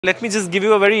Let me just give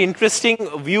you a very interesting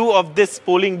view of this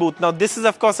polling booth. Now, this is,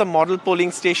 of course, a model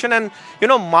polling station. And, you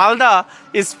know, Malda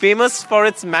is famous for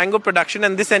its mango production.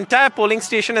 And this entire polling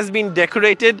station has been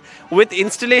decorated with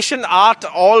installation art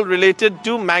all related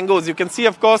to mangoes. You can see,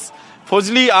 of course,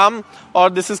 Fojli Aam,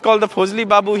 or this is called the Fojli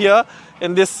Babu here,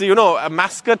 in this, you know, a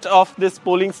mascot of this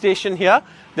polling station here.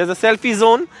 There's a selfie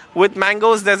zone with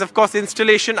mangoes. There's, of course,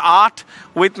 installation art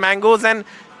with mangoes. And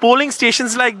polling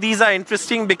stations like these are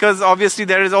interesting because obviously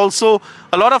there is also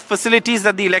a lot of facilities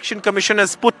that the Election Commission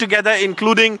has put together,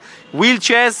 including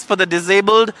wheelchairs for the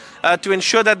disabled to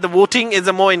ensure that the voting is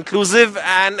a more inclusive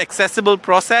and accessible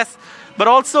process. But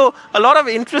also a lot of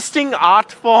interesting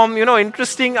art form, you know,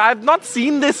 I've not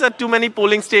seen this at too many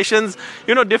polling stations,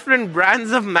 you know, different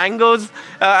brands of mangoes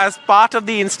as part of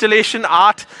the installation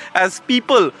art as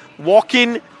people walk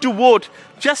in to vote,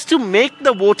 just to make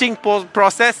the voting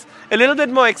process a little bit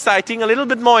more exciting, a little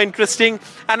bit more interesting,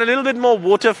 and a little bit more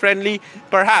voter-friendly,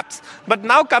 perhaps. But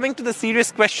now coming to the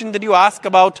serious question that you ask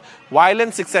about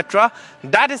violence, etc.,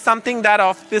 that is something that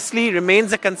obviously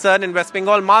remains a concern in West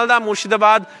Bengal. Malda,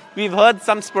 Murshidabad, we've heard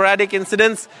some sporadic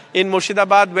incidents in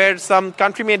Murshidabad where some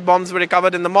country-made bombs were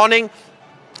recovered in the morning.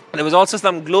 There was also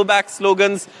some glow-back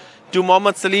slogans to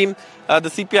Mohammad Salim, the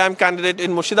CPIM candidate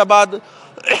in Murshidabad.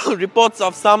 Reports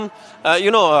of some,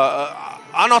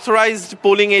 unauthorized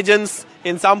polling agents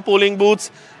in some polling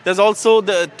booths. There's also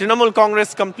the Trinamool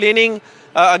Congress complaining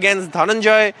against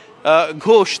Dhananjay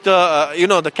Ghosh,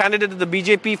 the candidate of the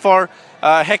BJP, for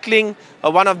heckling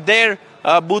one of their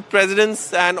booth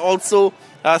presidents, and also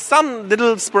some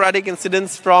little sporadic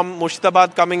incidents from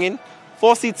Murshidabad coming in.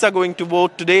 4 seats are going to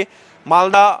vote today.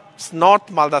 Malda North,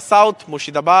 Malda South,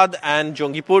 Murshidabad and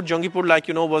Jongipur. Jongipur, like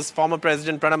you know, was former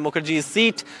President Pranab Mukherjee's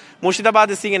seat. Murshidabad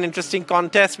is seeing an interesting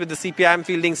contest with the CPIM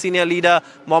fielding senior leader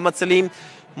Mohammad Salim.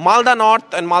 Malda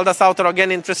North and Malda South are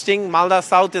again interesting. Malda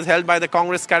South is held by the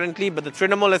Congress currently, but the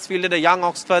Trinamool has fielded a young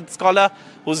Oxford scholar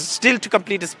who's still to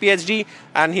complete his PhD,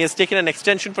 and he has taken an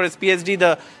extension for his PhD.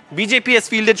 The BJP has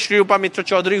fielded Shri Rupa Mitra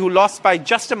Chaudhary, who lost by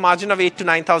just a margin of 8,000 to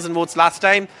 9,000 votes last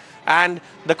time. And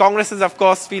the Congress has, of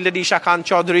course, fielded Isha Khan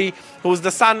Chaudhary, who's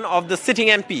the son of the sitting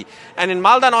MP. And in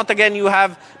Malda North, again, you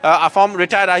have a former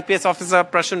retired IPS officer,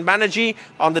 Prashant Banerjee,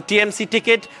 on the TMC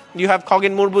ticket. You have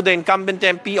Khogin Murmu, the incumbent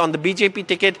MP, on the BJP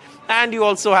ticket. And you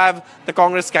also have the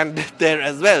Congress candidate there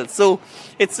as well. So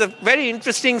it's a very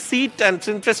interesting seat and it's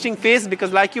an interesting phase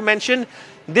because, like you mentioned,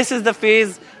 this is the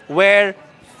phase where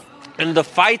the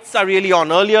fights are really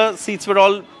on. Earlier, seats were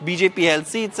all BJP-held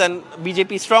seats and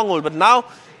BJP stronghold. But now,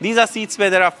 these are seats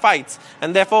where there are fights,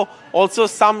 and therefore also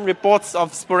some reports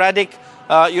of sporadic,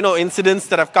 incidents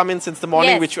that have come in since the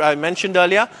morning, which I mentioned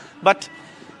earlier. But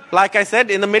like I said,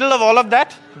 in the middle of all of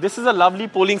that, this is a lovely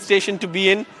polling station to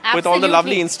be in with all the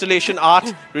lovely installation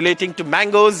art relating to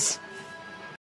mangoes,